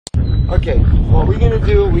Okay, what we're gonna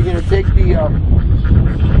do, we're gonna take the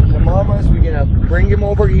mamas, we're gonna bring him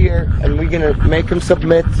over here, and we're gonna make him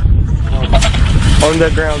submit on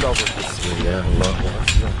the ground over. Bismillah, Allahu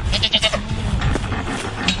Akbar.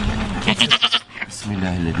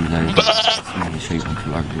 Bismillah, الذي لا يضر مع شيء في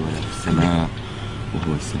الأرض ولا في السماء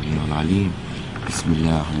وهو السميع العليم. بسم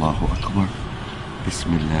الله الله أكبر. بسم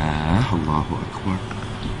الله الله أكبر.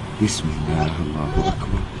 بسم الله الله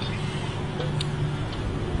أكبر.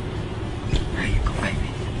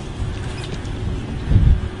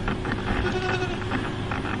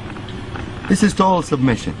 This is total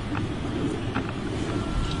submission.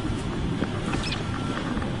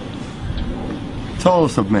 Total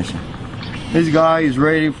submission. This guy is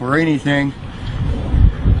ready for anything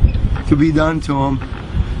to be done to him,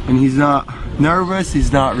 and he's not nervous,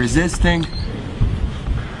 he's not resisting.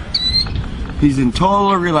 He's in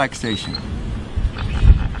total relaxation.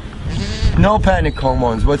 No panic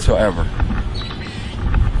hormones whatsoever.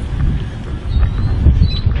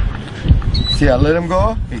 See, I let him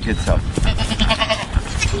go, he gets up.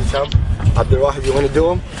 Abdul, you want to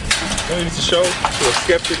do him? I need to show to a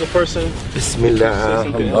skeptical person. Bismillah.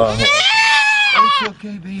 It's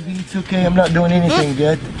okay, baby. It's okay. I'm not doing anything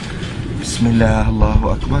yet. Bismillah. Allahu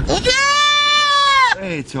Akbar.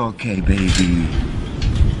 It's okay, baby.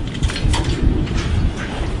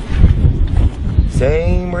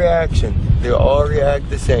 Same reaction. They all react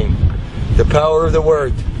the same. The power of the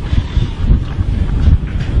word.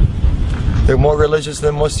 They're more religious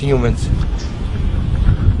than most humans.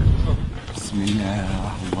 Bismillah,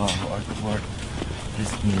 Allahu Akbar.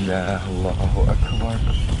 Bismillah, Allahu Akbar.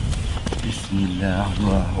 Bismillah,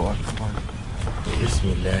 Allahu Akbar.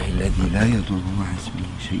 Bismillah, الذي لا يضر مع اسمه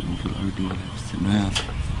شيء في الأرض ولا في السماء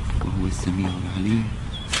وهو السميع العليم.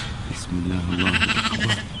 Bismillah, Allahu Akbar.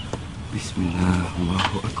 Bismillah,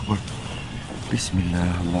 Allahu Akbar.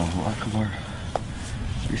 Bismillah, Allahu Akbar.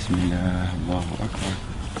 Bismillah, Allahu Akbar.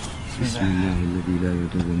 بسم الله الذي لا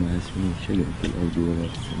يضر مع اسمه شيء في الأرض ولا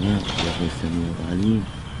في السماء وهو السميع العليم.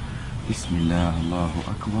 بسم الله الله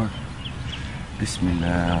أكبر. بسم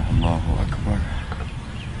الله الله أكبر.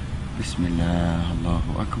 بسم الله الله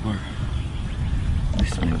أكبر.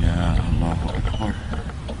 بسم الله الله أكبر.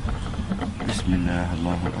 بسم الله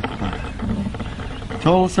الله أكبر.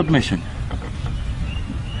 Total submission.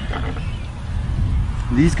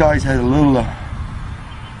 These guys had a little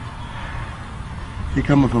they're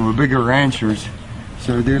coming from a bigger ranchers,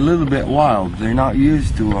 so they're a little bit wild. They're not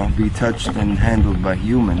used to be touched and handled by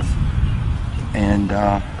humans, and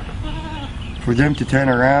for them to turn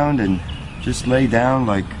around and just lay down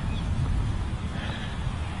like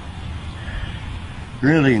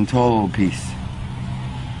really in total peace,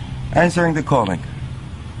 answering the calling.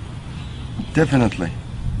 Definitely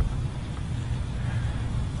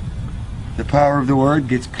the power of the word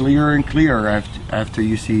gets clearer and clearer after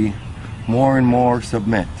you see more and more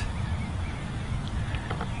submit.